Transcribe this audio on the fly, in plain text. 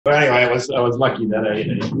But anyway, I was lucky that I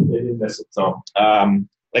didn't miss it. So, I'd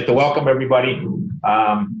like to welcome everybody.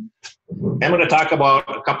 I'm going to talk about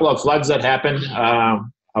a couple of floods that happened. A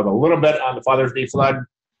little bit on the Father's Day flood,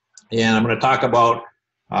 and I'm going to talk about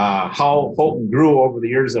how Houghton grew over the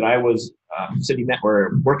years that I was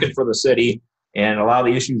working for the city, and a lot of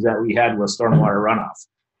the issues that we had with stormwater runoff.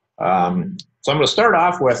 So I'm going to start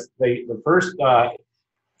off with the first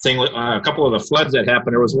thing, a couple of the floods that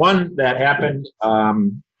happened. There was one that happened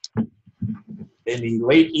in the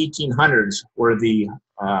late 1800s where the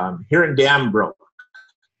Huron Dam broke.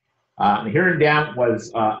 The Huron Dam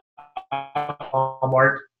was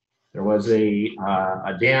marked. There was a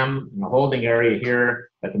dam in the holding area here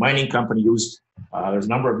that the mining company used. There's a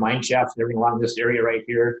number of mine shafts and everything along this area right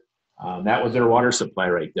here. That was their water supply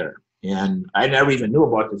right there. And I never even knew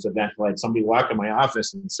about this event until I had somebody walk in my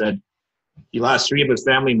office and said, he lost 3 of his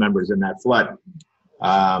family members in that flood.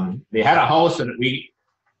 They had a house, and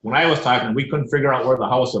when I was talking, we couldn't figure out where the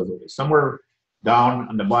house was. It was somewhere down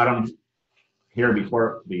on the bottom here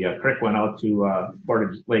before the creek went out to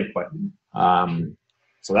Portage Lake. But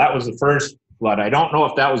so that was the first flood. I don't know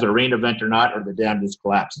if that was a rain event or not, or the dam just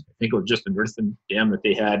collapsed. I think it was just an earthen dam that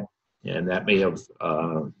they had, and that may have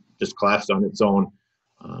just collapsed on its own.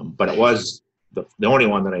 But it was the only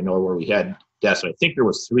one that I know where we had deaths. I think there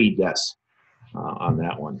was 3 deaths on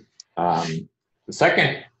that one. The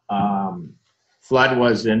second flood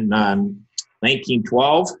was in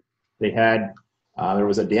 1912. They had there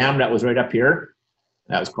was a dam that was right up here.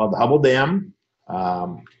 That was called the Hubble Dam.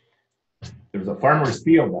 There was a farmer's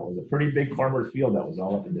field. That was a pretty big farmer's field that was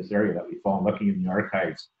all up in this area that we found looking in the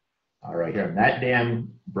archives right here. And that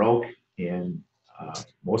dam broke, and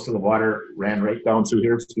most of the water ran right down through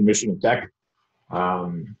here to Michigan Tech.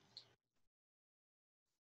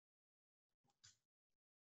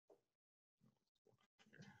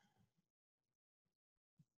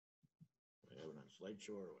 Slideshow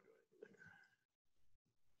or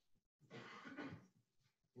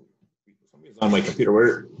somebody's on my computer.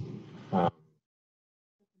 Where?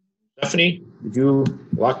 Stephanie, did you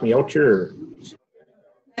lock me out here?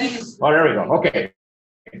 Oh, there we go. Okay.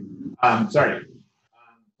 Sorry.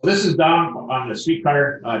 This is down on the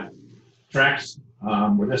streetcar tracks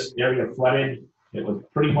where this area flooded. It was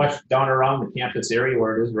pretty much down around the campus area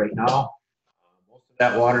where it is right now. Most of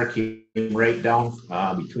that water came right down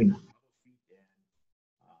between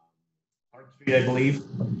Street, I believe.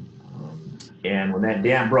 And when that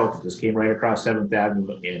dam broke, it just came right across 7th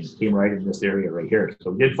Avenue and came right in this area right here.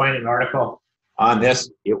 So we did find an article on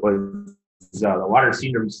this. It was the water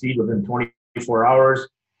seemed to recede within 24 hours.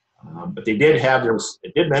 But they did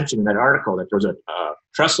it did mention in that article that there was a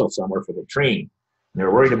trestle somewhere for the train. And they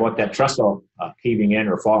were worried about that trestle caving in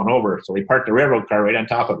or falling over. So they parked the railroad car right on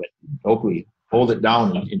top of it. Hopefully hold it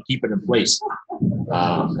down and keep it in place.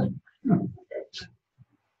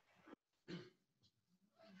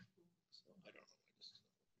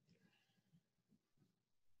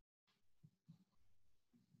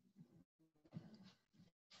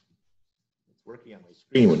 Working on my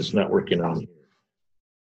screen when it's not working on here.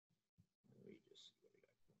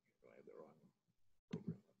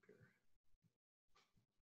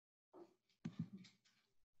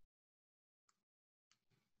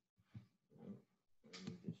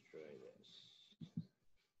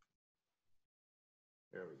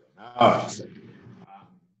 There we go. Now,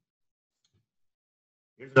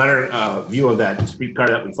 here's another view of that streetcar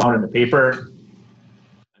that we found in the paper.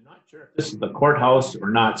 I'm not sure if this is the courthouse or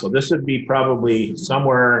not. So this would be probably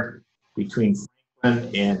somewhere between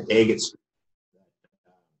Franklin and Agate Street.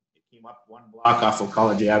 It came up 1 block off of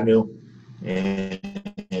College Avenue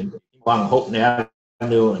and along Houghton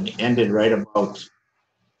Avenue and ended right about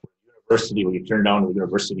University, where you turn down to the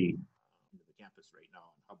University campus right now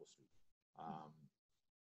on Hubble Street.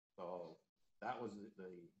 So that was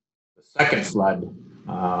the second flood.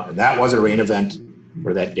 And that was a rain event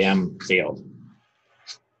where that dam failed.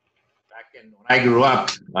 When I grew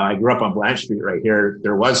up on Blanche Street right here.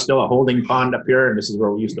 There was still a holding pond up here, and this is where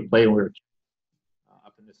we used to play when we were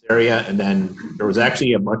up in this area. And then there was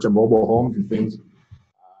actually a bunch of mobile homes and things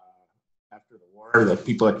after the war. The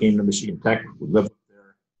people that came to Michigan Tech would live up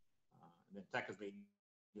there. And then Tech is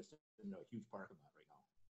just in a huge parking lot right now.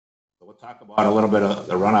 So we'll talk about a little bit of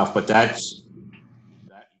the runoff, but that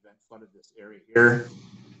event flooded this area here.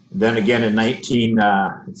 And then again in let's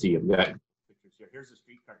see, I've got pictures here. Here's the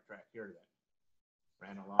streetcar track here that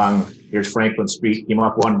ran along. Here's Franklin Street, came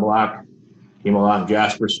up 1 block, came along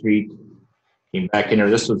Jasper Street, came back in there.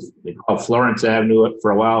 This was, they called Florence Avenue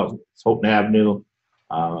for a while. It's Houghton Avenue.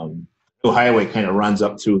 New highway kind of runs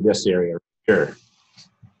up through this area right here.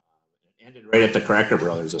 It ended right at the Cracker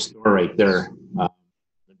Barrel. There's a store right there. The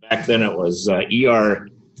back then it was E.R.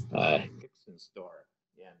 Hickson store.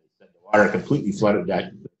 And they said the water completely flooded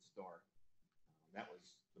that store. That was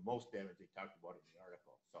the most damage they talked about in the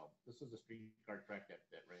article. So this is a streetcar track that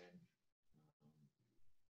ran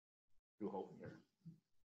through Houghton here.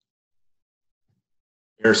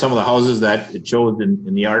 Here are some of the houses that it showed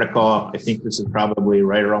in the article. I think this is probably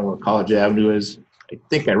right around where College Avenue is. I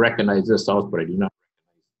think I recognize this house, but I do not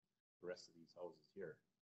recognize the rest of these houses here.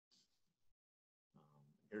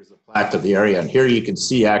 Here's the plat of the area, and here you can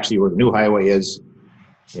see actually where the new highway is.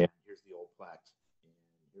 And here's the old plat. And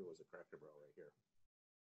here was a Cracker Barrel right here.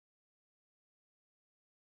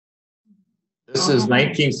 This is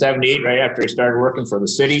 1978, right after I started working for the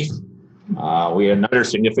city. We had another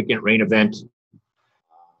significant rain event.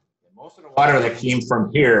 Most of the water that came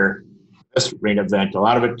from here, this rain event, a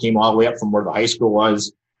lot of it came all the way up from where the high school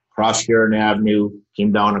was, across Sharon Avenue,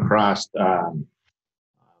 came down across through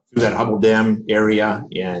that Hubble Dam area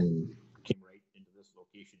and came right into this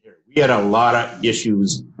location here. We had a lot of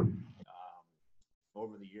issues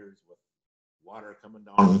over the years with water coming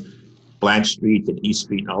down Blanche Street and East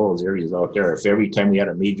Street and all those areas out there. If every time we had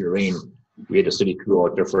a major rain, we had a city crew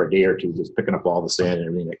out there for a day or two just picking up all the sand and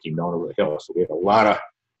everything that came down over the hill. So we had a lot of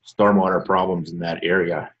stormwater problems in that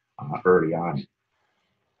area early on.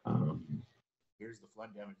 Here's the flood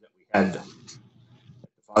damage that we had. The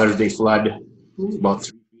Father's Day flood was about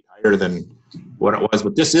 3 feet higher than what it was,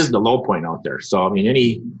 but this is the low point out there. So, I mean,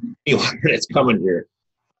 any water that's coming here,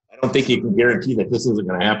 I don't think you can guarantee that this isn't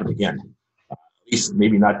going to happen again. At least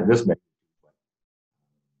maybe not to this magnitude,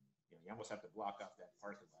 but you almost have to block off that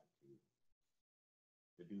parking lot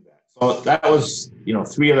to do that. So that was,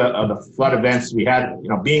 3 of the flood events we had.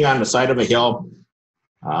 Being on the side of a hill,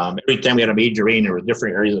 every time we had a major rain, there were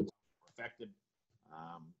different areas that were affected.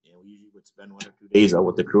 We usually would spend 1 or 2 days out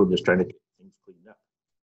with the crew just trying to get things cleaned up.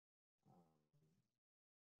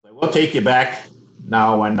 So we'll take you back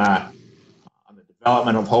now on the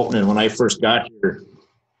development of Houghton. And when I first got here,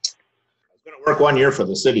 I was going to work 1 year for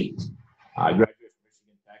the city. I graduated from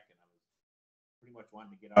Michigan Tech, and I was pretty much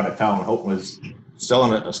wanting to get out of town. Houghton was still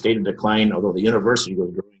in a state of decline, although the university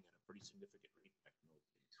was growing at a pretty significant rate back in those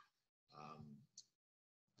days.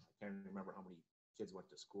 I can't remember how many kids went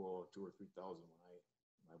to school, 2,000 or 3,000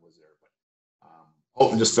 when I was there, but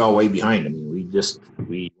Houghton just fell way behind. I mean, we were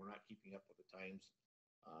not keeping up with the times.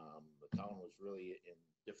 The town was really in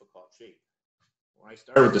difficult shape. When I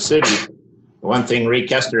started with the city, the one thing, Ray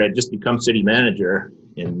Kester had just become city manager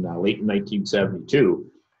in late 1972,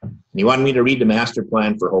 and he wanted me to read the master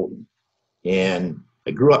plan for Houghton. And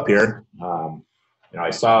I grew up here. I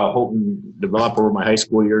saw Houghton develop over my high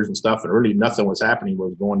school years and stuff, and really nothing was happening. It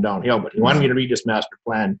was going downhill. But he wanted me to read this master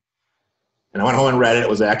plan. And I went home and read it. It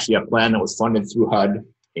was actually a plan that was funded through HUD,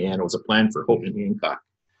 and it was a plan for Houghton and Hancock.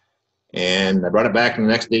 And I brought it back, and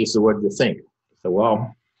the next day he said, "What did you think?" I said,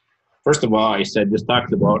 "Well, first of all," I said, "this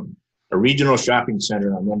talks about a regional shopping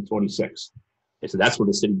center on 126. I said, "That's where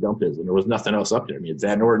the city dump is." And there was nothing else up there. I mean, it's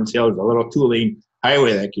Van Norden's Hill, there's a little 2-lane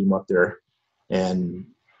highway that came up there. And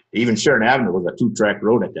even Sharon Avenue was a 2-track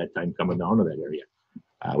road at that time coming down to that area.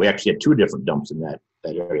 We actually had 2 different dumps in that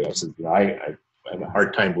area. I said, I have a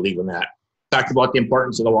hard time believing that. Talked about the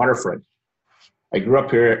importance of the waterfront. I grew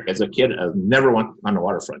up here as a kid. I never went on the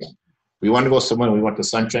waterfront. We wanted to go somewhere. We went to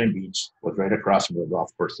Sunshine Beach, was right across from where the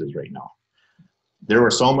golf course is right now. There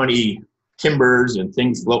were so many timbers and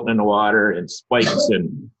things floating in the water and spikes,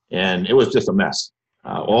 and it was just a mess.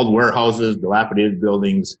 Old warehouses, dilapidated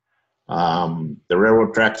buildings. The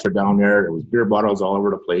railroad tracks are down there. There was beer bottles all over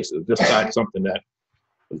the place. It was just not something that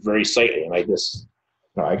was very sightly. And I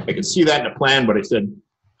could see that in the plan, but I said,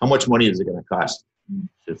 how much money is it going to cost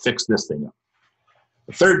to fix this thing up?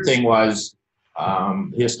 The third thing was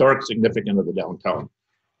the historic significance of the downtown.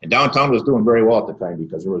 And downtown was doing very well at the time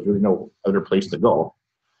because there was really no other place to go.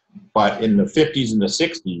 But in the 50s and the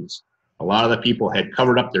 60s, a lot of the people had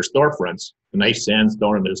covered up their storefronts, the nice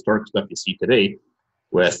sandstone and the historic stuff you see today,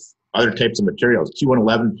 with other types of materials.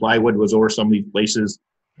 Q111 plywood was over some of these places.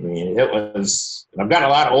 I mean, it was, and I've got a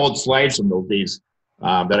lot of old slides from those days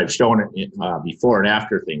that I've shown before and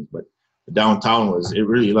after things, but the downtown was, it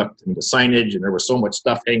really looked, I mean, the signage, and there was so much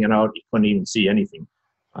stuff hanging out, you couldn't even see anything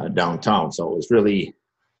downtown. So it was really,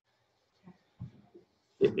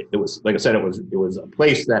 it was, like I said, it was a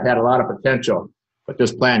place that had a lot of potential, but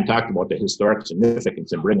this plan talked about the historic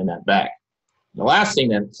significance and bringing that back. The last thing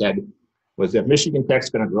that it said was that Michigan Tech's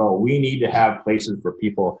going to grow, we need to have places for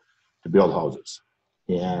people to build houses.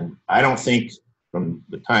 And I don't think from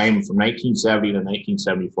the time from 1970 to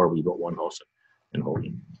 1974, we built one house in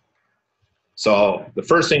Houghton. So the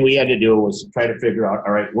first thing we had to do was try to figure out,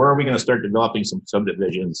 all right, where are we going to start developing some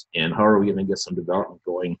subdivisions, and how are we going to get some development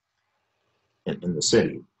going in the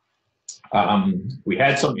city? We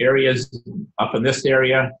had some areas up in this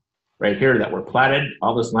area right here that were platted.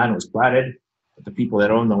 All this land was platted, but the people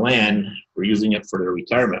that owned the land were using it for their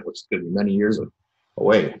retirement, which could be many years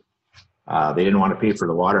away. They didn't want to pay for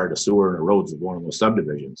the water, the sewer, and the roads of one of those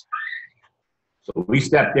subdivisions. So we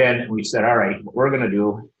stepped in and we said, all right, what we're going to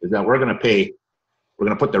do is that we're going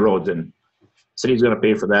to put the roads in. The city's going to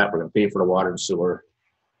pay for that. We're going to pay for the water and sewer.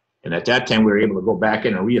 And at that time, we were able to go back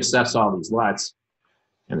in and reassess all these lots,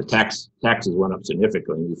 and the taxes went up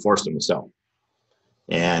significantly. We forced them to sell.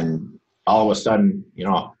 And all of a sudden,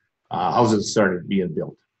 houses started being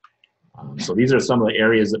built. So these are some of the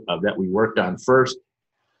areas that we worked on first,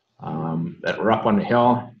 that were up on the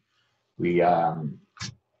hill.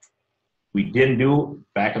 We didn't do,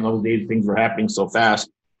 back in those days, things were happening so fast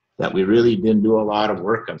that we really didn't do a lot of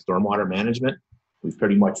work on stormwater management. We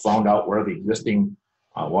pretty much found out where the existing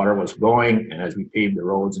water was going, and as we paved the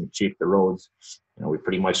roads and shaped the roads, we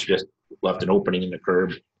pretty much just left an opening in the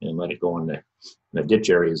curb and let it go in the ditch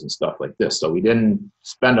areas and stuff like this. So we didn't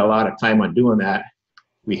spend a lot of time on doing that.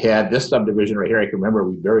 We had this subdivision right here. I can remember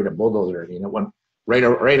we buried a bulldozer. It went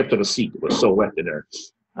right up to the seat. It was so wet in there.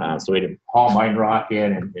 So we had to haul mine rock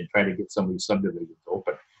in and try to get some of these subdivisions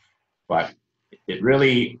open. But it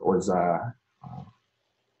really was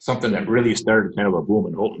something that really started kind of a boom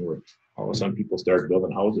in Houghton, where all of a sudden people started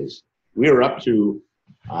building houses. We were up to,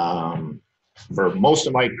 for most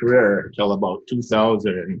of my career, till about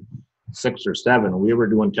 2006 or 7, we were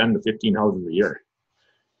doing 10 to 15 houses a year.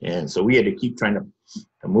 And so we had to keep trying to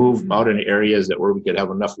move out in areas where we could have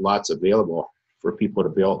enough lots available for people to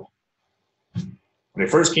build. When I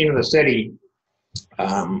first came to the city,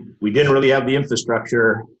 we didn't really have the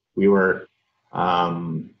infrastructure. We didn't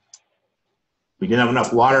have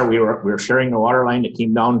enough water. We were sharing the water line that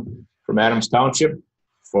came down from Adams Township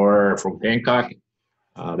from Hancock.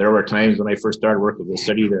 There were times when I first started working with the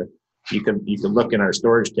city that you could look in our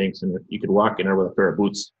storage tanks and you could walk in there with a pair of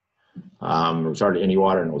boots. There was hardly any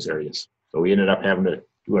water in those areas. So we ended up having to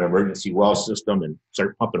do an emergency well system and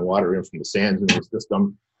start pumping water in from the sands in the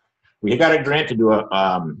system. We got a grant to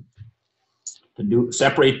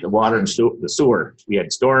separate the water and the sewer. We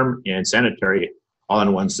had storm and sanitary all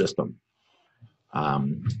in one system.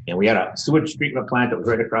 And we had a sewage treatment plant that was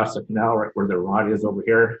right across the canal, right where the Vermont is over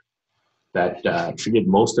here, that treated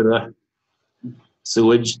most of the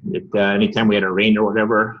sewage. Anytime we had a rain or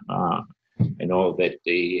whatever, I know that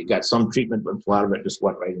they got some treatment, but a lot of it just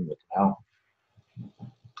went right in the canal.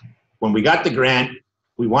 When we got the grant,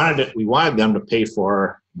 we wanted them to pay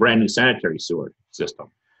for brand new sanitary sewer system.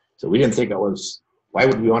 So we didn't think why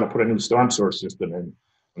would we want to put a new storm sewer system in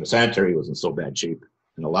when the sanitary was in so bad shape?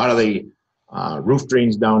 And a lot of the roof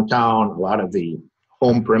drains downtown, a lot of the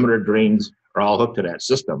home perimeter drains are all hooked to that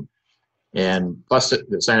system. And plus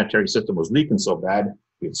the sanitary system was leaking so bad,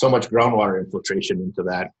 we had so much groundwater infiltration into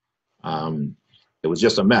that. It was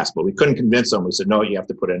just a mess, but we couldn't convince them. We said, no, you have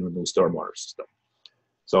to put in a new stormwater system.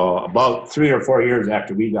 So about 3 or 4 years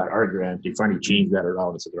after we got our grant, they finally changed that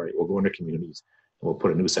around and said, all right, we'll go into communities and we'll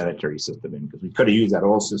put a new sanitary system in, because we could have used that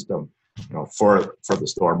old system, for the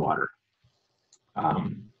stormwater.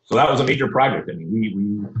 So that was a major project. I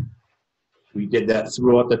mean, we did that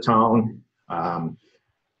throughout the town.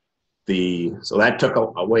 So that took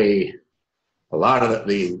away a lot of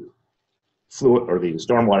the fluid or the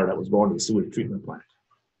stormwater that was going to the sewage treatment plant.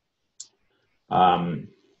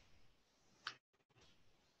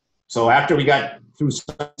 So after we got through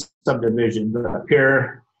subdivisions up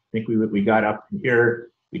here, I think we got up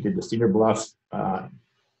here, we did the Cedar Bluff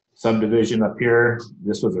subdivision up here.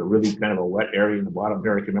 This was a really kind of a wet area in the bottom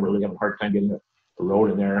there. I can remember really having a hard time getting a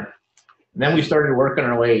road in there. And then we started working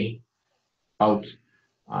our way out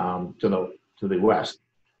to the west.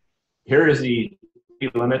 Here is the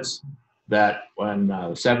limits that when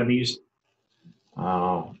the 70s,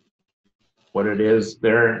 what it is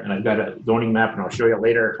there, and I've got a zoning map, and I'll show you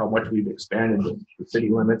later how much we've expanded the city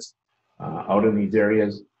limits out in these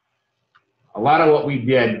areas. A lot of what we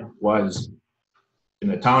did was in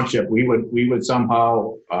the township, we would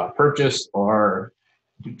somehow purchase or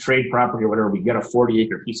trade property or whatever. We get a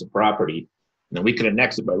 40-acre piece of property, and then we could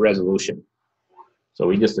annex it by resolution. So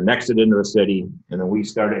we just annexed it into the city, and then we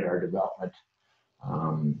started our development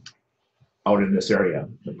out in this area.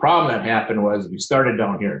 The problem that happened was we started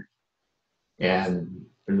down here, and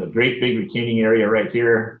there's a great big retaining area right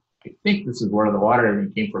here. I think this is where the water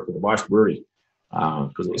even came from for the Bosch Brewery,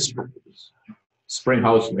 because it was Spring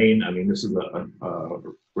House, Maine. I mean, this is a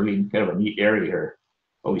really kind of a neat area here.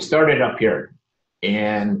 But we started up here,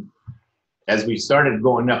 and as we started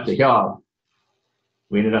going up the hill,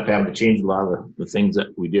 we ended up having to change a lot of the things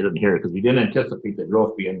that we did in here because we didn't anticipate the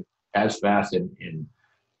growth being as fast, and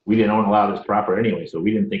we didn't own a lot of this property anyway, so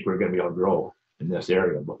we didn't think we were going to be able to grow in this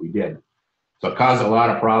area, but we did. So it caused a lot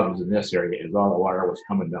of problems in this area as all the water was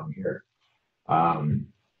coming down here. When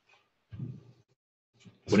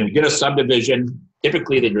we get a subdivision,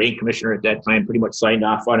 typically the drain commissioner at that time pretty much signed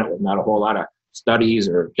off on it with not a whole lot of studies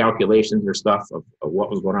or calculations or stuff of what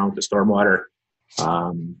was going on with the stormwater.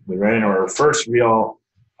 We ran into our first real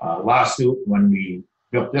lawsuit when we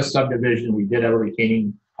built this subdivision. We did have a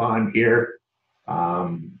retaining pond here.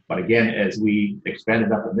 But again, as we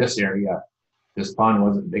expanded up in this area, this pond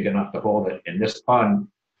wasn't big enough to hold it. And this pond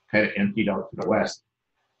kind of emptied out to the west.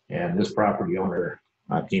 And this property owner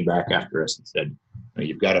came back after us and said,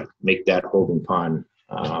 you've got to make that holding pond,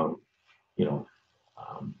 hold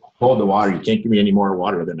the water. You can't give me any more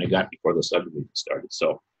water than I got before the subdivision started.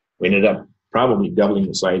 So we ended up probably doubling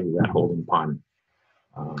the size of that holding pond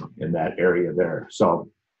in that area there. So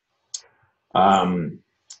then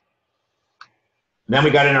we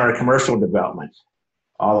got into our commercial development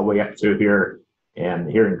all the way up through here and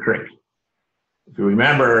the Heron Creek. If you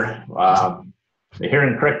remember, the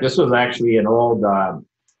Heron Creek, this was actually an old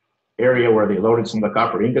area where they loaded some of the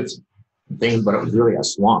copper ingots and things, but it was really a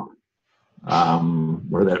swamp.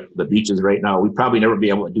 Where the beach is right now. We'd probably never be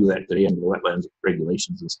able to do that today under the wetlands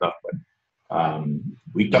regulations and stuff, but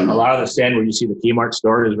we took a lot of the sand where you see the Kmart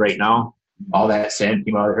store is right now. All that sand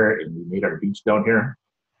came out of here and we made our beach down here.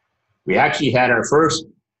 We actually had our first,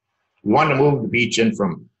 we wanted to move the beach in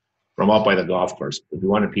from out by the golf course because we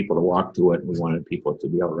wanted people to walk to it and we wanted people to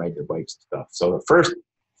be able to ride their bikes and stuff. So the first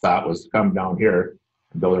thought was to come down here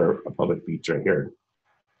and build a public beach right here.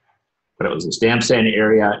 But it was a stamp sand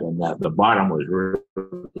area and the bottom was really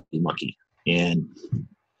mucky. And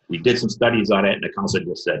we did some studies on it and the council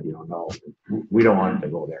just said, no, we don't want it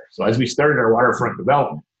to go there. So as we started our waterfront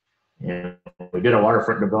development, and we did a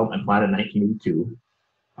waterfront development plan in 1982,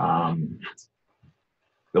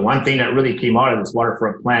 the one thing that really came out of this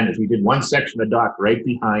waterfront plan is we did one section of dock right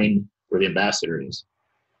behind where the ambassador is.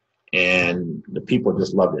 And the people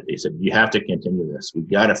just loved it. They said, you have to continue this. We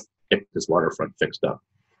got to get this waterfront fixed up.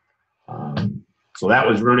 So that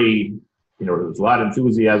was really, there was a lot of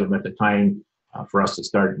enthusiasm at the time for us to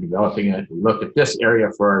start developing it. We looked at this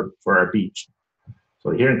area for our beach.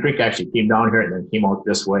 So the Heron Creek actually came down here and then came out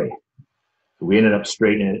this way. So we ended up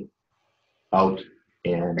straightening it out.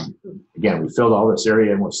 And again, we filled all this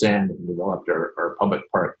area in with sand and developed our public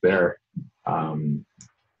park there.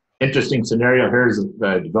 Interesting scenario here is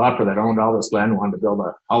the developer that owned all this land wanted to build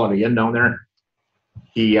a Holiday Inn down there.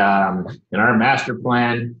 He, in our master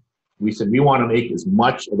plan, we said we want to make as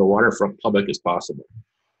much of the waterfront public as possible.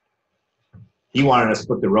 He wanted us to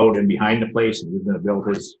put the road in behind the place and he was going to build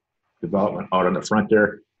his development out on the front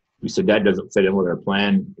there. We said that doesn't fit in with our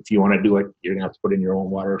plan. If you want to do it, you're going to have to put in your own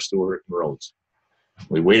water, sewer, and roads.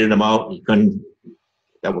 We waited him out. He didn't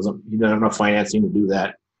have enough financing to do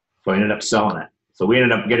that. So I ended up selling it. So we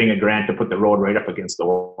ended up getting a grant to put the road right up against the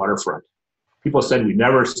waterfront. People said we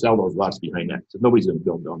never sell those lots behind that. So nobody's going to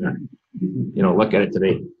build down there. Look at it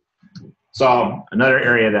today. So another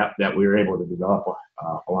area that we were able to develop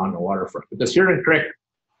along the waterfront. But this Heron Creek,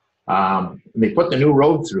 they put the new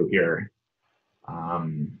road through here.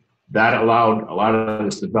 That allowed a lot of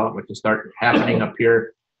this development to start happening up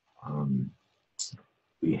here. I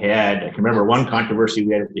can remember one controversy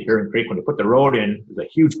we had at the Heron Creek when they put the road in, there's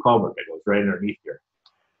a huge culvert that goes right underneath here.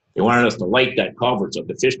 They wanted us to light that culvert so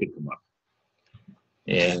the fish could come up.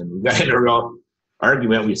 And we got in a real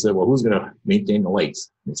argument. We said, well, who's going to maintain the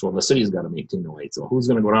lights? And so, well, the city's got to maintain the lights. So who's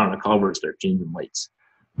going to go down the culvert and start changing lights?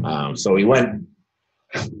 So we went,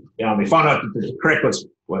 we found out that the creek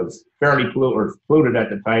was fairly polluted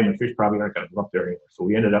at the time, and fish probably aren't going to go up there anymore. So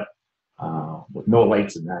we ended up with no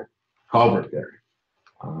lights in that culvert there.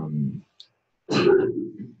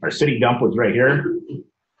 Our city dump was right here.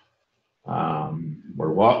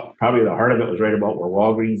 Probably the heart of it was right about where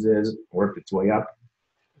Walgreens is, worked its way up.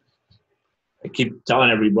 I keep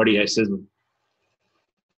telling everybody, I said,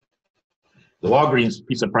 the Walgreens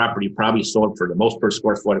piece of property probably sold for the most per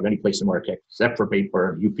square foot of any place in Marquette, except for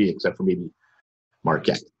UP, except for maybe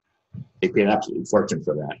Marquette. They paid an absolute fortune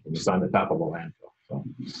for that, and it's on the top of a landfill. So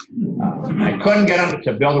I couldn't get them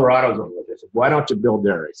to build where autos over there. I said, why don't you build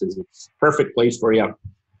there? I says, it's a perfect place for you. I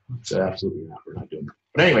said, absolutely not. We're not doing it.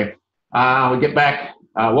 But anyway, we get back.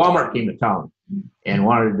 Walmart came to town and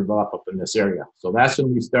wanted to develop up in this area. So that's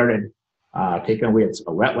when we started taking away a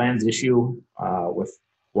wetlands issue with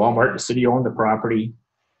Walmart. The city owned the property.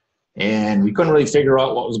 And we couldn't really figure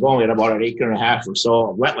out what was going on. We had about an acre and a half or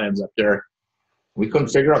so of wetlands up there. We couldn't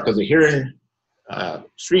figure out because the Huron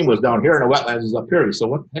stream was down here and the wetlands is up here. So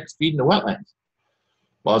what the heck's feeding the wetlands?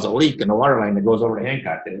 Well, there's a leak in the water line that goes over to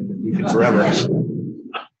Hancock and it's been leaking forever.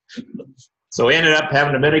 So we ended up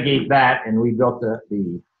having to mitigate that, and we built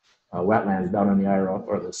the wetlands down on the IRL,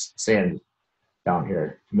 or the sand down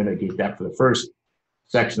here, to mitigate that for the first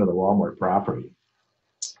section of the Walmart property.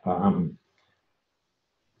 When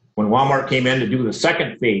Walmart came in to do the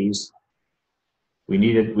second phase,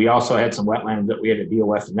 we also had some wetlands that we had to deal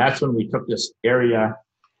with, and that's when we took this area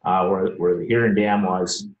where the Huron Dam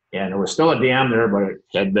was, and there was still a dam there, but it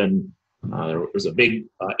had been, there was a big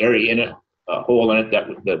area in it, a hole in it that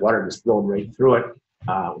the water just flowed right through it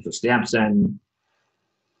with the stamp sand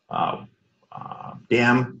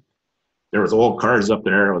dam. There was old cars up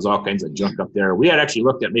there. There was all kinds of junk up there. We had actually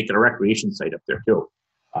looked at making a recreation site up there too,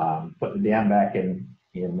 putting the dam back in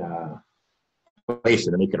place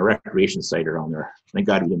and making a recreation site around there. Thank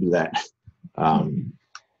God we didn't do that.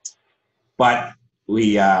 But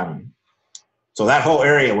we, so that whole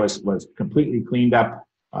area was completely cleaned up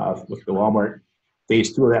with the Walmart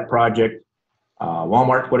phase 2 of that project.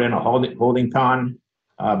 Walmart put in a holding pond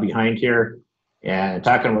behind here, and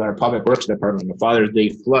talking with our public works department, the Father's Day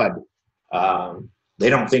flood, they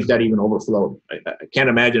don't think that even overflowed. I can't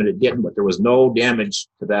imagine it didn't, but there was no damage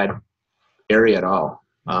to that area at all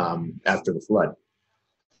after the flood.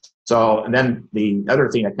 So, and then the other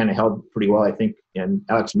thing that kind of held pretty well, I think, and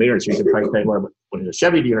Alex Mayers, you could probably tell you more, but when the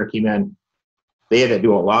Chevy dealer came in, they had to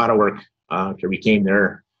do a lot of work to reclaim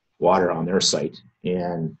their water on their site.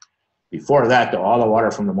 And before that, though, all the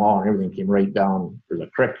water from the mall and everything came right down. There's a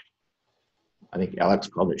creek. I think Alex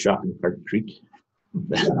called it Shopping Cart Creek.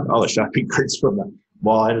 All the shopping carts from the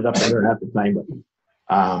mall ended up there at the time. But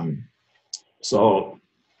so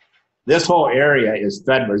this whole area is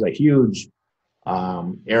fed. There's a huge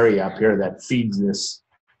area up here that feeds this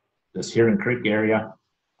Huron Creek area.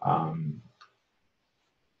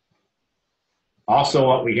 Also,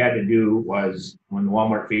 what we had to do was when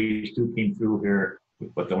Walmart phase 2 came through here, we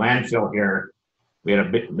put the landfill here. We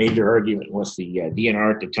had a major argument with the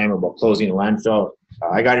DNR at the time about closing the landfill.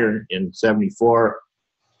 I got here in 74.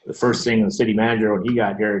 The first thing the city manager, when he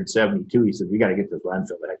got here in 72, he said, "We got to get this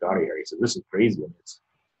landfill the heck out of here." He said, "This is crazy.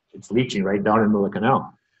 It's leaching right down into the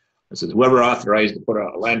canal." I said, "Whoever authorized to put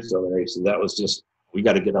a landfill there," he said, "that was just, we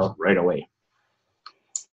got to get out right away."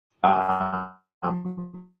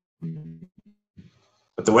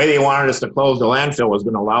 But the way they wanted us to close the landfill was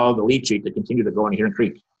going to allow the leachate to continue to go into Huron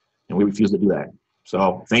Creek, and we refused to do that.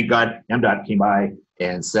 So thank God MDOT came by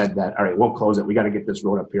and said that, "All right, we'll close it. We got to get this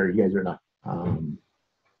road up here. You guys are not,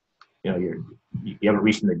 you haven't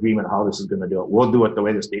reached an agreement how this is going to do it. We'll do it the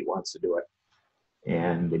way the state wants to do it."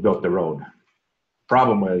 And they built the road.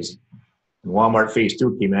 Problem was, when Walmart phase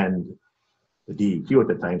 2 came in, the DEQ at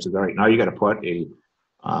the time said, "All right, now you got to put a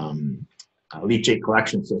leachate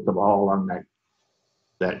collection system all along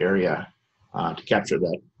that area to capture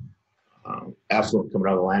that effluent coming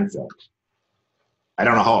out of the landfill." I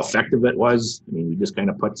don't know how effective it was. I mean, we just kind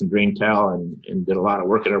of put some drain tile and did a lot of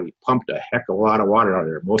work in there. We pumped a heck of a lot of water out of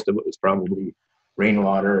there. Most of it was probably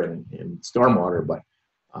rainwater and stormwater, but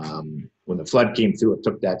when the flood came through, it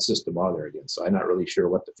took that system out of there again. So I'm not really sure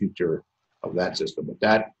what the future of that system, but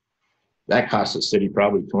that cost the city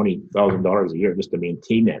probably $20,000 a year just to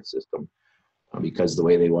maintain that system because the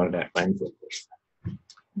way they wanted that landfill pushed.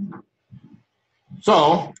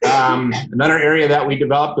 So another area that we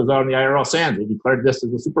developed was out on the IRL sands. We declared this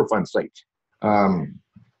as a Superfund site. And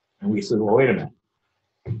we said, well, wait a minute.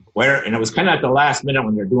 And it was kind of at the last minute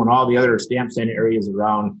when they're doing all the other stamp sand areas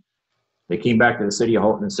around. They came back to the City of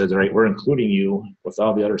Houghton and says, "All right, we're including you with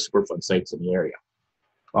all the other Superfund sites in the area."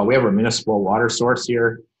 Well, we have a municipal water source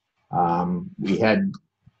here. We had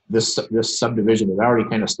this subdivision that already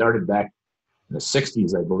kind of started back in the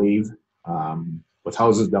 60s, I believe, with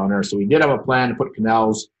houses down there. So we did have a plan to put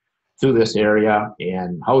canals through this area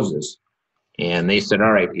and houses. And they said,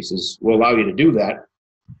 "All right," he says, "we'll allow you to do that.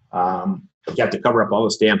 But you have to cover up all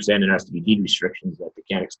the stamp sand, and there has to be deed restrictions that they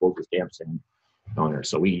can't expose the stamp sand down there."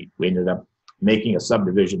 So we ended up making a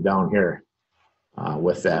subdivision down here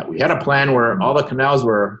with that. We had a plan where all the canals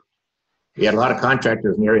we had a lot of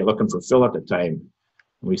contractors in the area looking for fill at the time.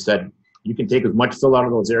 And we said, "You can take as much fill out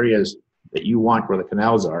of those areas that you want where the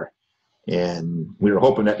canals are." And we were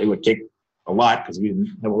hoping that they would take a lot because we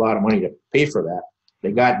didn't have a lot of money to pay for that.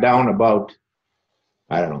 They got down about,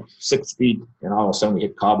 6 feet, and all of a sudden we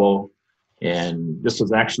hit cobble. And this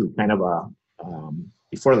was actually kind of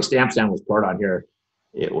before the stamp sand was poured on here,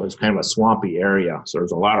 it was kind of a swampy area. So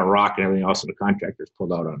there's a lot of rock and everything else, and the contractors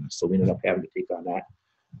pulled out on us. So we ended up having to take on that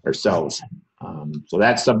ourselves. So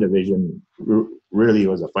that subdivision really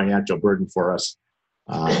was a financial burden for us.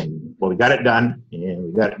 Well, we got it done, and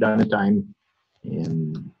we got it done in time,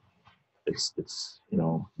 and it's you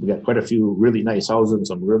know, we got quite a few really nice houses and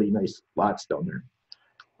some really nice lots down there.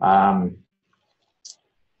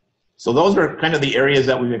 So those are kind of the areas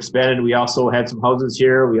that we've expanded. We also had some houses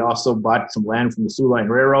here. We also bought some land from the Sioux Line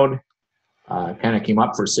Railroad. Kind of came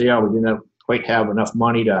up for sale. We didn't quite have enough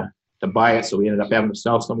money to buy it, so we ended up having to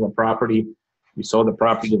sell some of the property. We sold the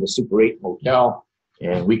property to the Super 8 Motel,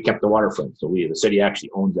 and we kept the waterfront. So the city actually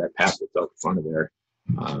owns that path that's out the front of there.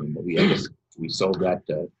 But we sold that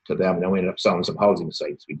to them, and then we ended up selling some housing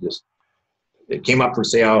sites. It came up for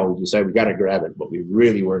sale. We decided we got to grab it, but we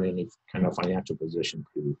really weren't in any kind of financial position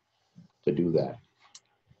to do that.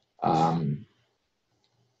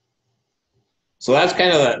 So that's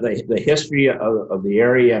kind of the history of the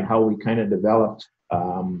area and how we kind of developed.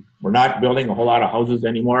 We're not building a whole lot of houses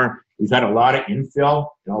anymore. We've had a lot of infill.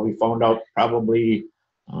 You know, we found out probably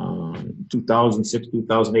 2006,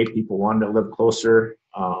 2008, people wanted to live closer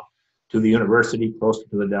to the university, closer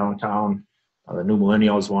to the downtown. The new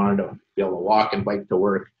millennials wanted to be able to walk and bike to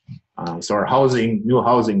work. So our new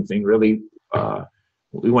housing thing really,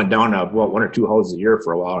 we went down to, well, 1 or 2 houses a year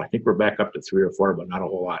for a while. I think we're back up to 3 or 4, but not a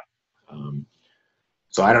whole lot.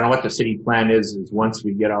 So I don't know what the city plan is once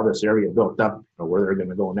we get all this area built up, or where they're going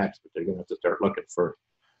to go next, but they're going to have to start looking for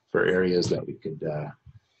areas that we could,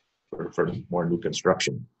 for more new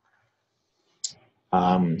construction.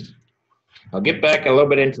 I'll get back a little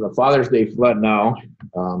bit into the Father's Day flood now.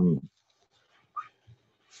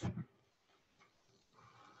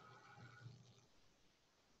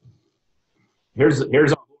 Here's how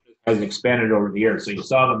it has expanded over the years. So you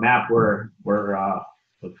saw the map where the line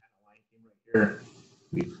came right here.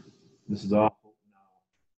 This is all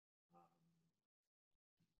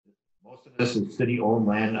now. Most of this is city-owned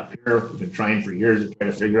land up here. We've been trying for years to try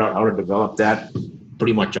to figure out how to develop that.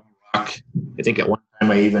 Pretty much on rock. I think at one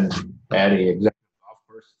time I even had a executive golf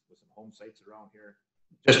course with some home sites around here.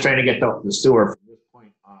 Just trying to get the sewer from this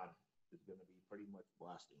point on is going to be pretty much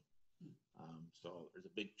blasting. So there's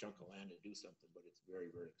a big chunk of land to do something, but it's very,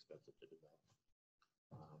 very expensive to develop.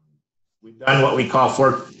 We've done what we call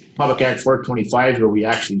Public Act 425, where we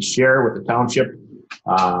actually share with the township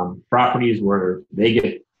properties where they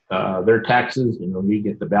get their taxes and we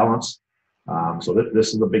get the balance. So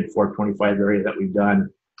this is a big 425 area that we've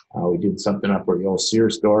done. We did something up where the old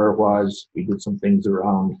Sears store was. We did some things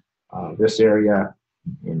around this area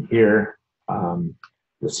in here.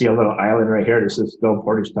 You'll see a little island right here. This is still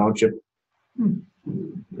Portage Township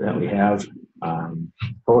that we have.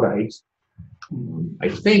 Codites. I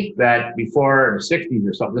think that before the 60s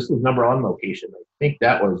or something, this was #1 location. I think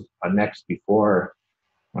that was annexed before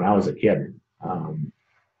when I was a kid.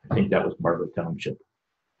 I think that was part of the township.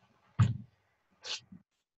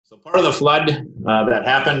 So part of the flood that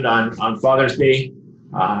happened on Father's Day,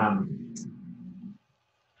 I can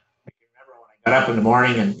remember when I got up in the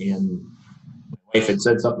morning and my wife had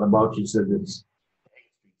said something about, she said, it's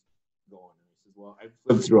going. And I said, well, I've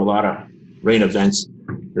lived through a lot of rain events.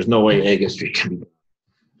 There's no way Agate Street can be done.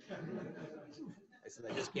 I said,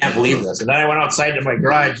 I just can't believe this. And then I went outside to my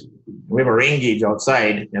garage. We have a rain gauge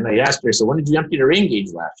outside, and I asked her, so when did you empty the rain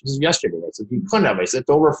gauge last? She said, yesterday. I said, you couldn't have. I said, it's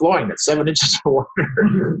overflowing. It's 7 inches of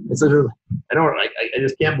water. I said, I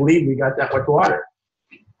just can't believe we got that much water.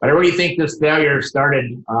 But I really think this failure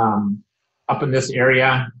started up in this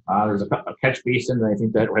area. There's a catch basin, and I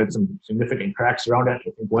think that had some significant cracks around it. I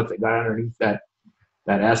think once it got underneath that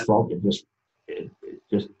asphalt, it just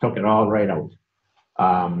took it all right out.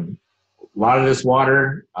 A lot of this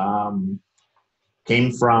water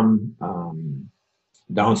came from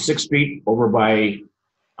down 6th Street over by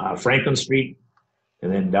Franklin Street,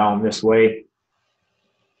 and then down this way.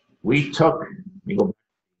 We took, let me go back.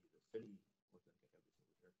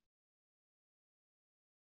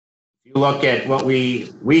 If you look at what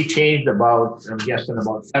we changed about, I'm guessing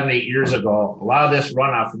about 7 or 8 years ago, a lot of this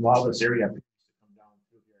runoff from all this area come down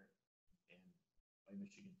through here. And by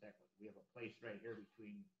Michigan Tech, we have a place right here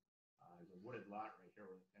between the wooded lot right here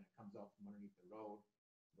where it kind of comes out from underneath the road,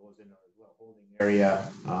 goes into a little holding area,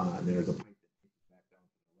 and there's a pipe that takes it back down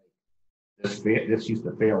to the lake. This used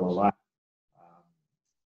to fail a lot.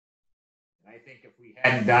 And I think if we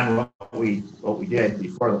hadn't done what we did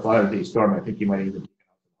before the Father's Day storm, I think you might have even taken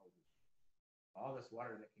out some houses. All this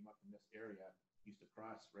water that came up from this area used to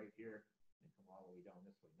cross right here and come all the way down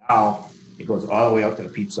this way. Now it goes all the way out to the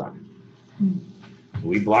peat sock. So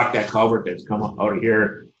we blocked that culvert that's come out of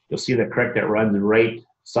here. You'll see the creek that runs right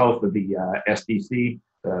south of the SDC,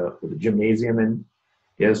 where the gymnasium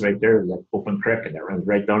is right there. There's that open creek, and that runs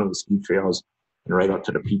right down to the ski trails and right out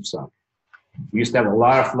to the peat sock. We used to have a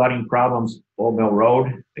lot of flooding problems, Old Mill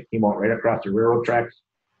Road. It came out right across the railroad tracks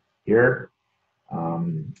here.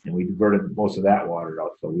 And we diverted most of that water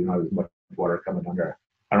out, so we don't have as much water coming under.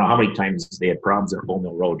 I don't know how many times they had problems at Old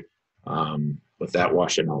Mill Road with that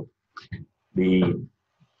washing out.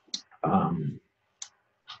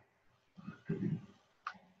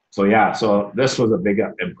 So yeah, so this was a big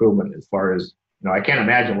improvement as far as, I can't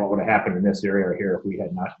imagine what would have happened in this area here if we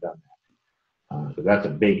had not done that. Because that's a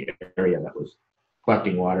big area that was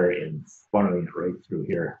collecting water and funneling it right through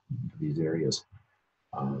here, these areas.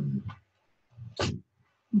 So a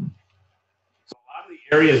lot of the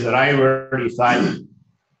areas that I already thought,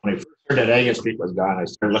 when I first heard that Agate Street was gone, I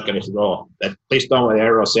started looking, I said, oh, that place down by the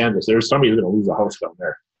Aero Sanders, there's somebody who's going to lose a house down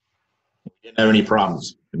there. We didn't have any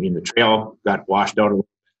problems. I mean, the trail got washed out a little bit,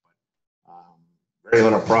 but very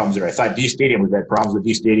little problems there. I thought D Stadium, we've had problems with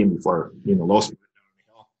D Stadium before, the low speed down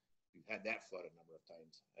the hill. We've had that flood a number of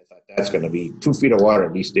times. I thought that's going to be 2 feet of water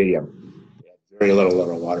at D Stadium. We had very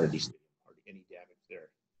little water at D Stadium, hardly any damage there.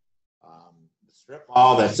 The strip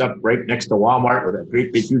mall that's up right next to Walmart with that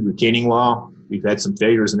great big huge retaining wall, we've had some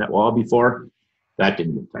failures in that wall before. That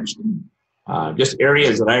didn't get touched. Just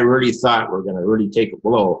areas that I really thought were going to really take a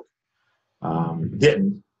blow.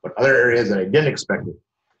 Didn't, but other areas that I didn't expect it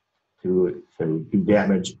to do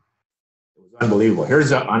damage. It was unbelievable.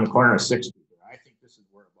 Here's on the corner of 6th Street. I think this is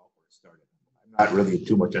where it started. I'm not really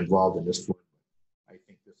too much involved in this flood. I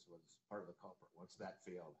think this was part of the culprit. Once that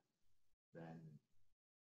failed, then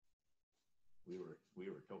we were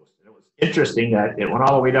toast. And it was interesting that it went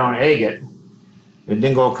all the way down Agate. It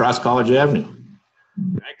didn't go across College Avenue.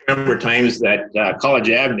 I remember times that College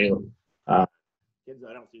Avenue, kids,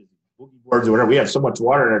 I don't see boogie boards or whatever. We have so much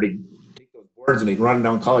water there, they'd take those boards and they'd run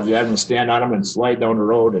down College Avenue, stand on them, and slide down the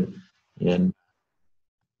road. And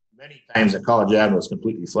many times the College Avenue was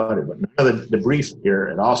completely flooded, but none of the debris here,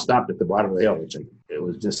 it all stopped at the bottom of the hill, which it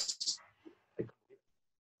was just like,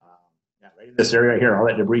 right in this area here, all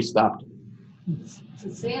that debris stopped.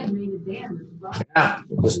 The sand made a dam. Yeah,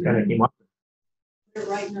 it just kind of came up.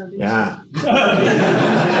 Right now, yeah.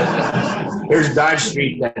 Here's Dodge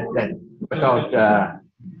Street that look out the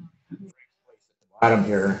bottom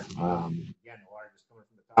here. Again, the water just coming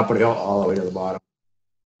from the top of the hill all the way to the bottom.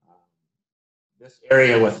 This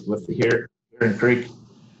area with the here in Creek,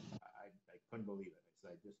 I couldn't believe it.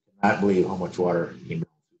 I just cannot believe how much water came down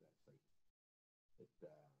through that place.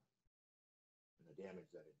 And the damage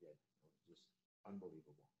that it did. It was just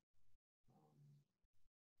unbelievable.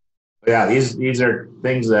 Yeah, these are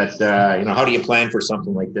things that, how do you plan for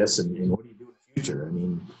something like this, and what do you do in the future? I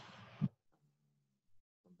mean, some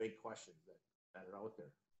big questions that are out there.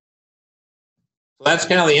 So that's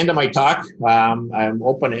kind of the end of my talk. I'm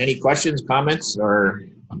open to any questions, comments, or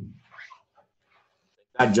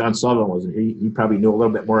John Sullivan wasn't. He probably knew a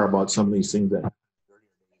little bit more about some of these things that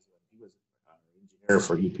he was an engineer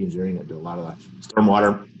for EP Engineering that did a lot of the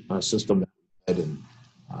stormwater system that we had, and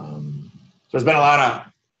so there's been a lot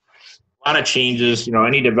of changes.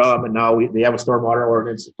 Any development now, they have a stormwater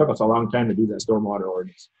ordinance. It took us a long time to do that stormwater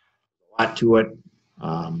ordinance. A lot to it.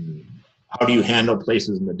 How do you handle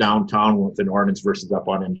places in the downtown with an ordinance versus up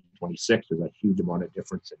on M26? There's a huge amount of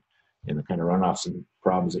difference in the kind of runoffs and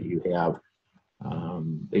problems that you have.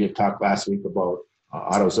 They had talked last week about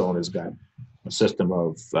AutoZone has got a system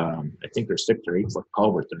of, I think there's 6 or 8 foot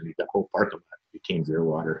culverts underneath that whole parking lot that retains their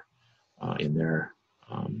water in there.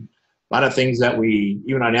 A lot of things that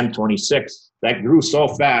even on M26, that grew so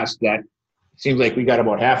fast that it seems like we got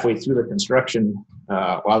about halfway through the construction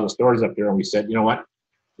while the store's up there, and we said, you know what,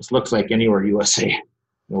 this looks like anywhere USA.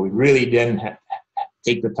 We really didn't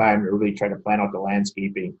take the time to really try to plan out the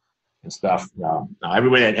landscaping and stuff. Now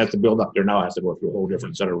everybody that has to build up there now has to go through a whole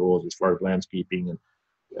different set of rules as far as landscaping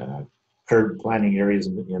and curb planting areas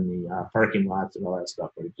in the parking lots and all that stuff.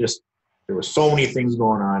 But there were so many things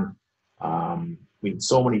going on. We had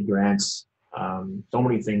so many grants, so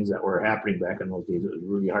many things that were happening back in those days. It was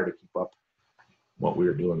really hard to keep up what we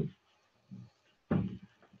were doing.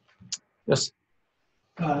 Yes.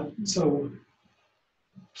 So,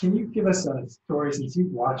 can you give us a story, since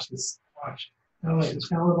you've watched not only the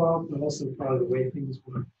town evolve, but also probably the way things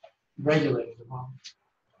were regulated evolve?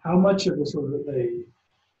 How much of the sort of the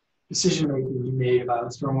decision making you made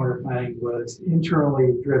about stormwater planning was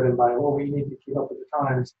internally driven by, well, we need to keep up with the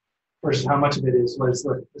times, versus how much of it was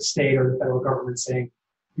the state or the federal government saying,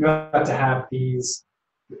 you have to have these,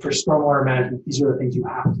 for stormwater management, these are the things you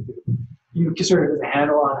have to do. You can sort of get a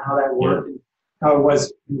handle on how that worked, and how it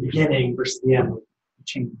was in the beginning versus the end, the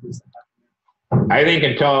changes. I think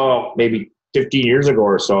until maybe 15 years ago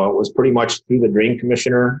or so, it was pretty much through the drain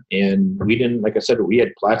commissioner, and we didn't, like I said, we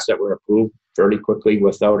had plats that were approved fairly quickly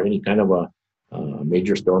without any kind of a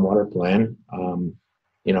major stormwater plan.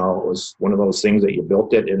 You know, it was one of those things that you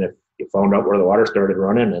built it, and if you found out where the water started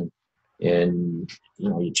running, and you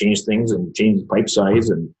know, you changed things and changed pipe size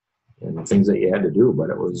and the things that you had to do, but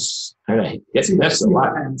it was kind of hit and miss a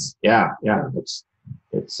lot. Yeah. But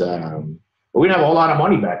we didn't have a whole lot of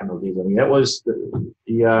money back in those days. I mean, it was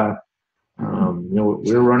you know,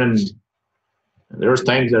 we were running. There was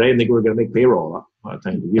times that I didn't think we were going to make payroll. A lot of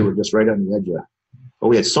times we were just right on the edge of. But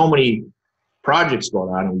we had so many projects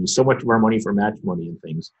going on, and we used so much of our money for match money and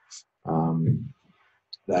things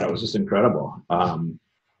that it was just incredible.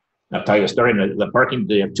 I'll tell you a story. The parking,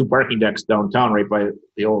 they have 2 parking decks downtown, right by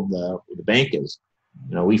the old where the bank is.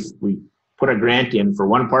 You know, we put a grant in for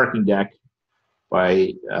 1 parking deck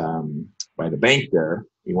by the bank there.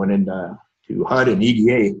 We went into HUD and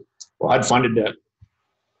EDA. Well, HUD funded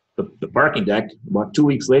the parking deck. About 2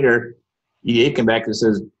 weeks later, EDA came back and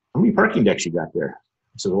says, "How many parking decks you got there?"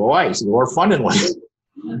 I said, "Well, why?" He said, "Well, we're funding one."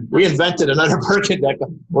 We invented another parking deck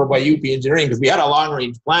over by UP Engineering because we had a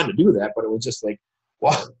long-range plan to do that, but it was just like,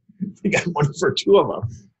 well, we got money for 2 of them.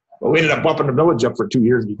 But we ended up bumping the village up for 2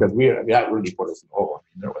 years because that really put us in the hole. I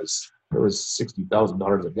mean, there was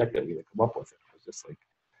 $60,000 a deck that we had to come up with. It was just like,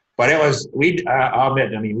 but it was, I'll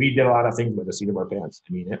admit, I mean, we did a lot of things by the seat of our pants.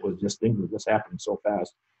 I mean, it was just, things were just happening so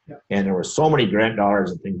fast. Yeah. And there were so many grant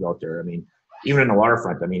dollars and things out there. I mean, even in the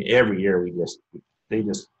waterfront, I mean, every year we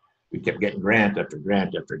kept getting grant after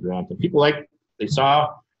grant after grant. And people like what they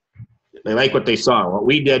saw. What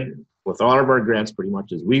we did with all of our grants pretty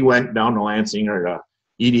much is we went down to Lansing or to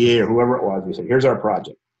EDA or whoever it was. We said, "Here's our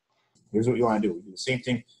project. Here's what you want to do." We did the same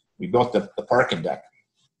thing. We built the parking deck.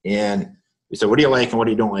 And we said, "What do you like and what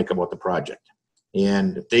do you don't like about the project?"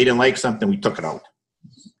 And if they didn't like something, we took it out.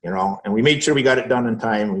 You know, and we made sure we got it done in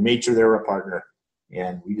time. We made sure they were a partner.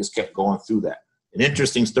 And we just kept going through that. An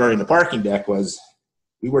interesting story in the parking deck was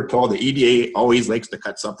we were told the EDA always likes to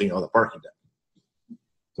cut something out of the parking deck.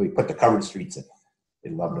 So we put the covered streets in. They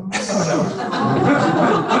loved them.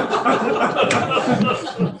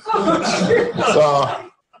 So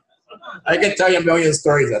I can tell you a million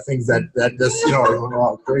stories of things that just, you know, are going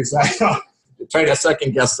all crazy. I try to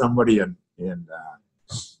second guess somebody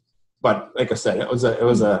but like I said, it was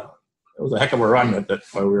a heck of a run while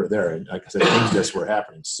we were there. And like I said, things just were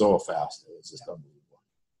happening so fast. It was just unbelievable.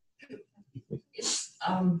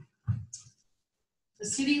 The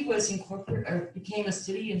city was incorporated or became a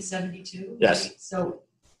city in 72. Yes. Right? So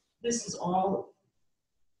this is all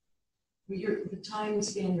the time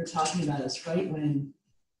span you're talking about is right when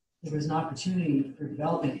there was an opportunity for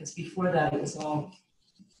development. Because before that, it was all,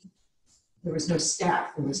 there was no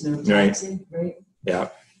staff, there was no taxing, right? Yeah.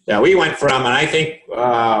 Yeah, we went from, and I think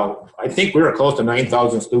we were close to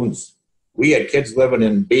 9,000 students. We had kids living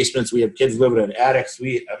in basements. We had kids living in attics.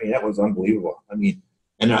 I mean, that was unbelievable. I mean,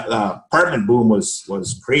 and the apartment boom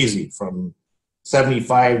was crazy from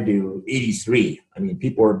 75 to 83. I mean,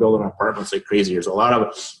 people were building apartments like crazy. There's a lot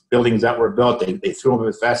of buildings that were built. They threw them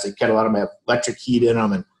as fast as they could. A lot of them have electric heat in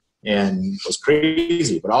them, and it was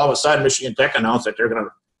crazy. But all of a sudden, Michigan Tech announced that they're going to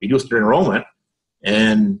reduce their enrollment,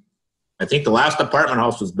 and I think the last apartment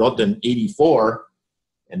house was built in 84,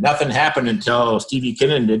 and nothing happened until Stevie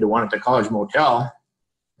Kinnan did the one at the College Motel,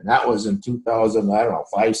 and that was in 2000, I don't know,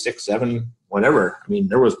 5, 6, 7, whatever. I mean,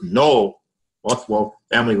 there was no multiple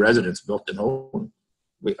family residence built in Houghton.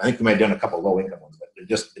 I think we might have done a couple low-income ones, but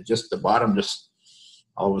just the bottom, just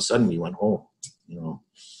all of a sudden we went, oh, you know,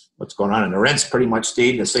 what's going on? And the rents pretty much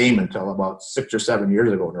stayed the same until about 6 or 7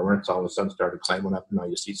 years ago. And the rents all of a sudden started climbing up, and now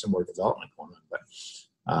you see some more development going on. But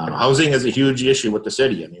housing is a huge issue with the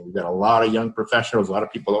city. I mean, we've got a lot of young professionals, a lot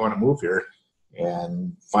of people that want to move here,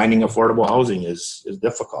 and finding affordable housing is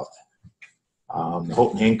difficult. The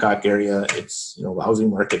Houghton Hancock area, it's, you know, the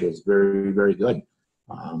housing market is very, very good.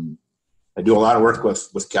 I do a lot of work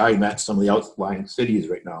with Calumet, some of the outlying cities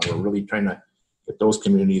right now. We're really trying to get those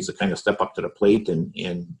communities to kind of step up to the plate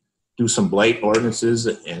and do some blight ordinances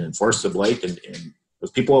and enforce the blight, and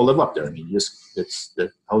those people will live up there. I mean, the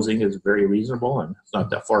housing is very reasonable, and it's not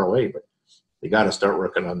that far away, but they got to start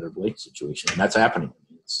working on their blight situation, and that's happening.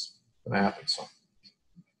 It's going to happen. So,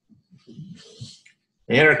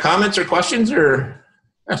 any other comments or questions? Or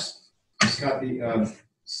yes, Scott,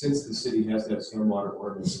 since the city has that stormwater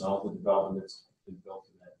ordinance and all the development that's been built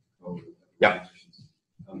in that code, yeah.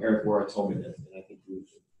 Eric Wara told me that, and I think we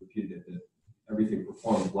repeated it, that everything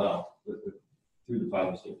performed well through the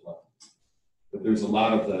final state flood. But there's a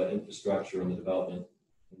lot of the infrastructure and the development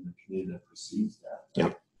in the community that precedes that.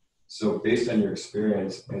 Right? Yeah. So based on your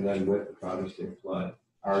experience and then with the Providence State flood,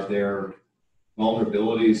 are there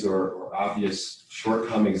vulnerabilities or obvious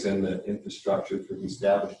shortcomings in the infrastructure for the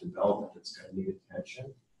established development that's going to need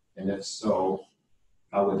attention And if so,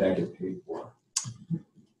 how would that get paid for?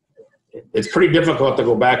 It's pretty difficult to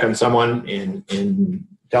go back on someone and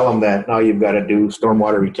tell them that now you've got to do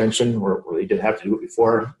stormwater retention, or they didn't have to do it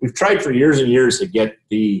before. We've tried for years and years to get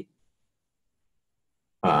the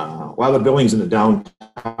a lot of the buildings in the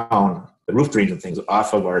downtown, the roof drains and things,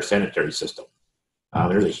 off of our sanitary system.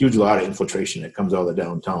 There's a huge lot of infiltration that comes out of the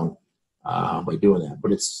downtown by doing that.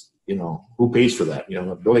 But it's, who pays for that?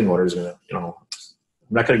 The building owner is going to, I'm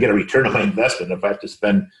not going to get a return on my investment if I have to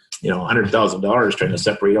spend, $100,000 trying to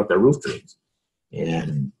separate out their roof drains.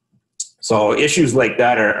 And so issues like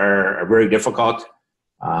that are very difficult.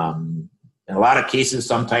 In a lot of cases,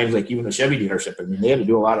 sometimes, like even the Chevy dealership, they had to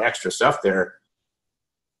do a lot of extra stuff there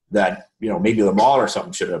that, maybe the mall or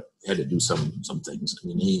something should have had to do some things.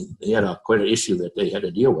 They had quite an issue that they had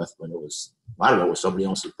to deal with, but a lot of it was somebody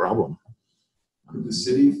else's problem. Could the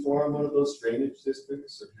city form one of those drainage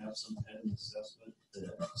districts or have some kind of assessment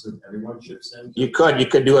so everyone chips in? You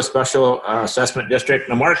could do a special assessment district.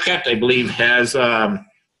 Now, Marquette, I believe, has, and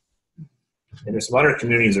there's some other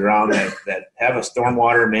communities around that have a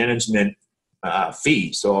stormwater management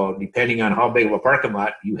fee. So depending on how big of a parking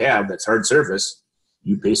lot you have that's hard surface,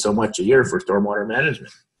 you pay so much a year for stormwater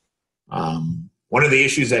management. One of the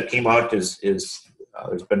issues that came out is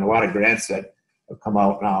there's been a lot of grants that have come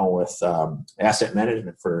out now with asset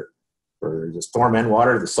management for the storm and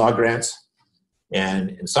water, the SAW grants. And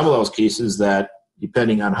in some of those cases that,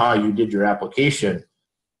 depending on how you did your application,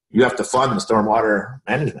 you have to fund the stormwater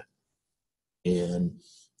management. And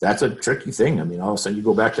that's a tricky thing. All of a sudden you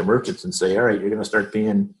go back to merchants and say, all right, you're going to start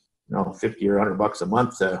paying, $50 or $100 a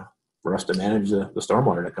month for us to manage the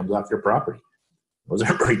stormwater that comes off your property. Those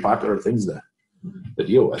aren't very popular things to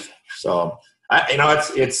deal with. So,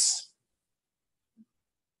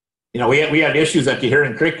 we had issues at the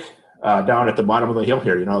Heron Creek down at the bottom of the hill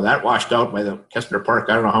here. That washed out by the Kessler Park.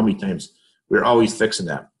 I don't know how many times. We were always fixing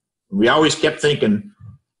that. We always kept thinking,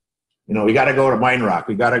 we got to go to mine rock.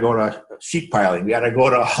 We got to go to sheet piling. We got to go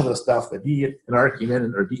to all the stuff that DEQ came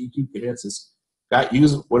in, or DEQ came in.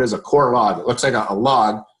 Use what is a core log. It looks like a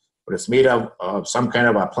log, but it's made of some kind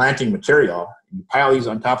of a planting material. You pile these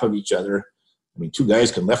on top of each other. Two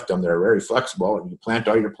guys can lift them. They're very flexible, and you plant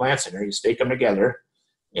all your plants in there. You stake them together,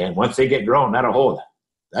 and once they get grown, that'll hold.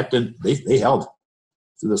 They held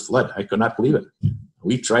through this flood. I could not believe it.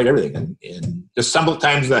 We tried everything, and just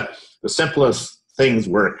sometimes the simplest things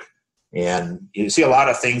work. And you see a lot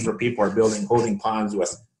of things where people are building holding ponds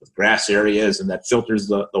with grass areas, and that filters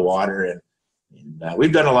the water. And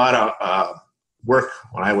we've done a lot of work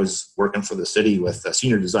when I was working for the city with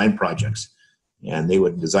senior design projects. And they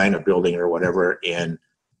would design a building or whatever, and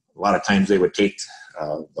a lot of times they would take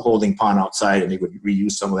the holding pond outside and they would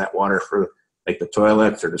reuse some of that water for like the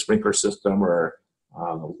toilets or the sprinkler system or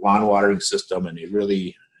the lawn watering system, and they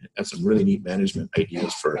really had some really neat management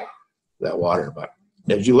ideas for that water. But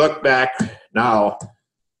as you look back now,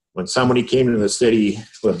 when somebody came into the city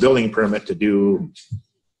with a building permit to do,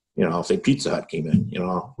 say Pizza Hut came in,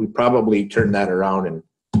 we probably turned that around in,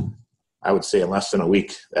 I would say, in less than a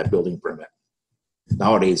week, that building permit.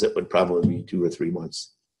 Nowadays, it would probably be 2 or 3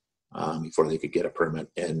 months before they could get a permit.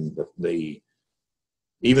 And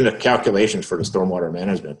even the calculations for the stormwater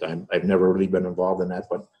management, I've never really been involved in that,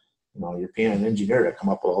 but you're paying an engineer to come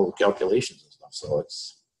up with all the calculations and stuff. So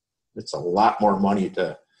it's a lot more money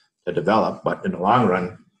to develop, but in the long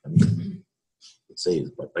run, it saves.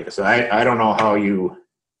 But like I said, I don't know how you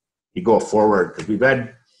go forward, because we've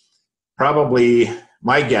had probably,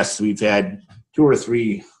 my guess, we've had 2 or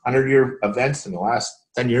 3 100-year events in the last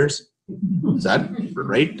 10 years. Is that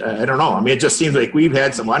right? I don't know. It just seems like we've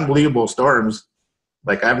had some unbelievable storms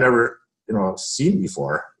like I've never, seen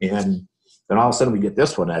before. And then all of a sudden we get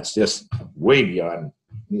this one that's just way beyond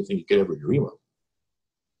anything you could ever dream of.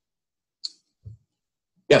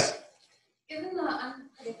 Yes? Given the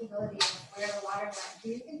unpredictability of where the water went, do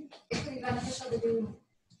you think it could be beneficial to do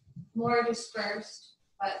more dispersed,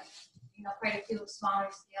 but quite a few smaller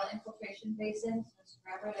scale infiltration basins, just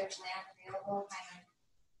wherever there's land available, kind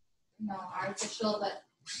of, artificial but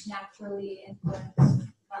naturally influenced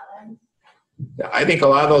wetlands? Yeah, I think a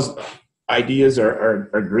lot of those ideas are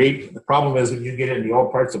great. The problem is when you get in the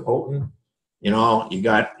old parts of Houghton,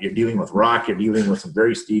 you're dealing with rock, you're dealing with some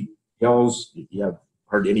very steep hills. You have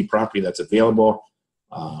hardly any property that's available.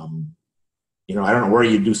 I don't know where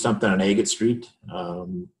you do something on Agate Street.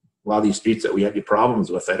 A lot of these streets that we have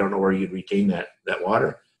problems with, I don't know where you'd retain that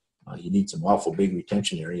water. You need some awful big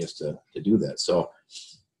retention areas to do that. So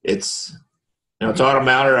it's all a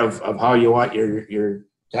matter of how you want your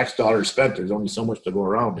tax dollars spent. There's only so much to go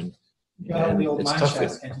around, and Got all the old It's mine tough.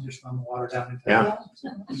 shafts, can't you just run the water down into Yeah.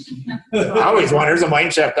 I always wonder, there's a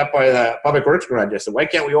mine shaft up by the Public Works garage. I said, why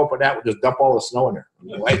can't we open that and just dump all the snow in there?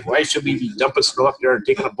 I mean, why should we be dumping snow up there and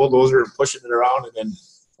taking a bulldozer and pushing it around and then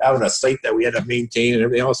having a site that we had to maintain and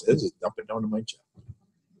everything else? It's just dump it down the mine shaft.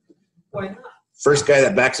 Why not? First guy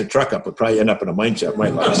that backs a truck up would probably end up in a mine shaft, my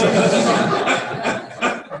luck.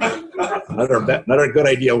 Another good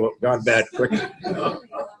idea gone bad quickly.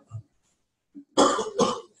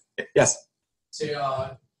 Yes. Say,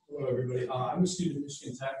 hello everybody. I'm a student at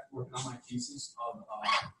Michigan Tech working on my thesis of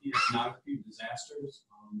ethnography disasters.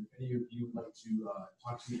 If any of you would like to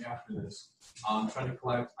talk to me after this, I'm trying to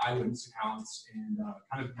collect eyewitness accounts and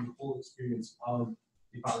kind of the full experience of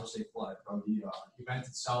the Father's Day flood, from the event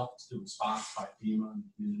itself to the response by FEMA and the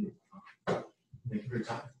community. Thank you for your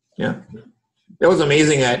time. Yeah. It was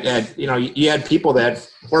amazing that you know, you had people that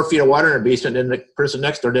 4 feet of water in their basement and the person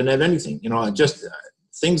next door didn't have anything. You know, it just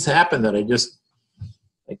things happen that I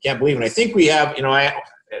can't believe. And I think we have, you know,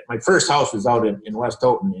 my first house was out in West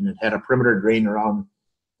Houghton, and it had a perimeter drain around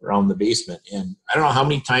the basement. And I don't know how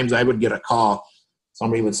many times I would get a call.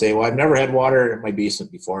 Somebody would say, well, I've never had water in my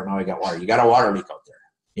basement before. Now I got water. You got a water leak out there.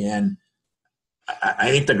 And I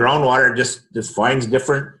think the groundwater just finds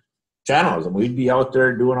different channels, and we'd be out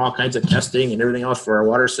there doing all kinds of testing and everything else for our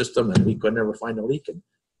water system, and we could never find a leak. And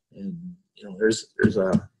you know, there's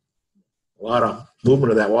a lot of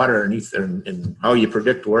movement of that water underneath there, and how you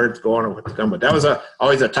predict where it's going and what to come. But that was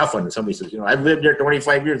always a tough one. Somebody says, you know, I've lived there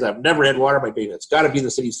 25 years. I've never had water in my basement. It's got to be the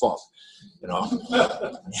city's fault. You know.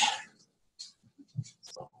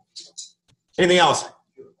 Anything else?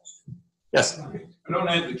 Yes. I don't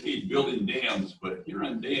advocate building dams, but here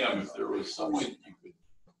on dam, if there was some way you could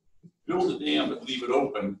build a dam and leave it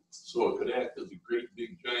open so it could act as a great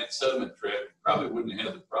big giant sediment trap, you probably wouldn't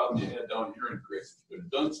have the problem you had down here in Chris. You could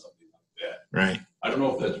have done something like that. Right. I don't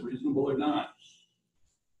know if that's reasonable or not.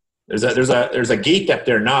 There's a gate up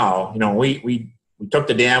there now. You know, we took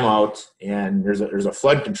the dam out, and there's a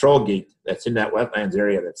flood control gate that's in that wetlands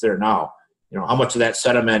area that's there now. You know, how much of that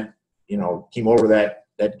sediment, you know, came over that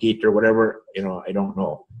gate or whatever, you know, I don't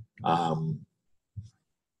know. And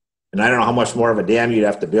I don't know how much more of a dam you'd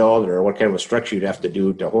have to build or what kind of a structure you'd have to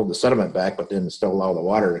do to hold the sediment back, but then still allow the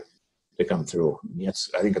water to come through. I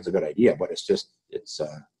think it's a good idea, but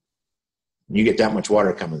you get that much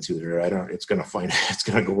water coming through there, it's going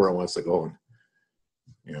to go where it wants to go and,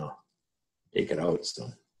 you know, take it out.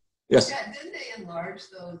 So, yes. Yeah, didn't they enlarge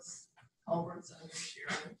those culverts under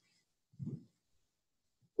Sharon?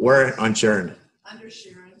 Where on Sharon? Under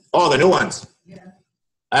Sharon. Oh, the new ones. Yeah.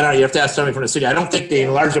 I don't know. You have to ask somebody from the city. I don't think they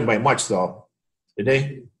enlarged them by much, though. Did they? I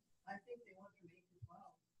think they want to make it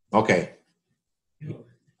well. Okay.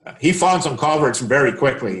 He found some culverts very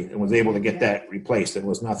quickly and was able to get that replaced. It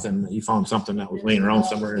was nothing. He found something that was laying around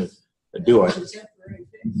somewhere to do it.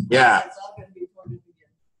 Yeah. It's all going to be ported again.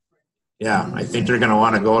 Yeah. I think they're going to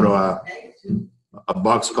want to go to a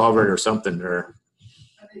box culvert or something there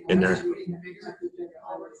in there.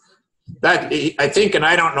 That I think, and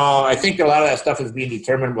I don't know, I think a lot of that stuff is being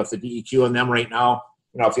determined with the DEQ and them right now.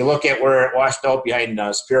 You know, if you look at where it washed out behind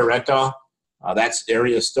Spear Rental, that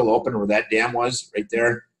area is still open where that dam was right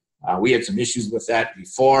there. We had some issues with that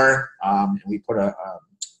before, and we put a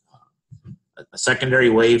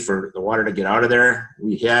secondary way for the water to get out of there.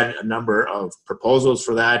 We had a number of proposals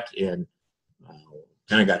for that, and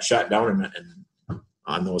kind of got shot down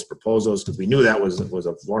on those proposals because we knew that was a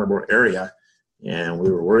vulnerable area. And we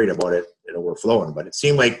were worried about it overflowing, but it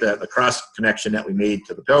seemed like the cross connection that we made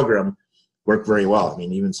to the Pilgrim worked very well. I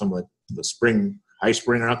mean, even some of the high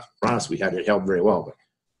spring up front us, we had it held very well. But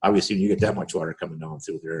obviously, you get that much water coming down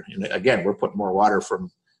through there, and again, we're putting more water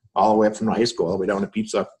from all the way up from the high school all the way down to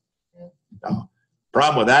Peeps up.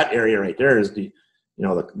 Problem with that area right there is the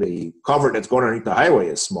culvert that's going underneath the highway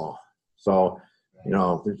is small. So, you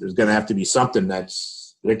know, there's going to have to be something that's.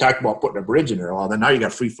 They talked about putting a bridge in there. Well, then now you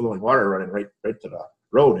got free flowing water running right to the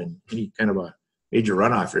road, and any kind of a major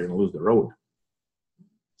runoff, you're going to lose the road.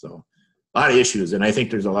 So a lot of issues, and I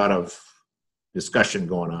think there's a lot of discussion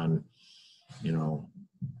going on, you know,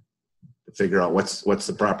 to figure out what's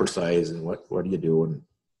the proper size and what do you do. And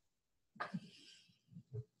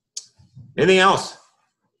anything else?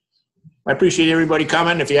 I appreciate everybody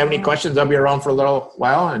coming. If you have any questions, I'll be around for a little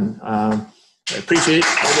while, and I appreciate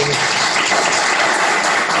it.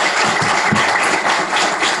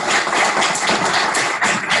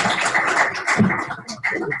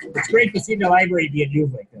 It's great to see the library being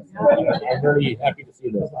used like this. I'm really happy to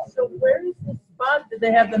see this. So where is the spot? Did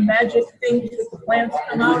they have the magic thing that the plants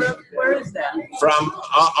come out of? Where is that? From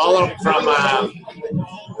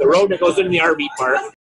the road that goes into the RV park.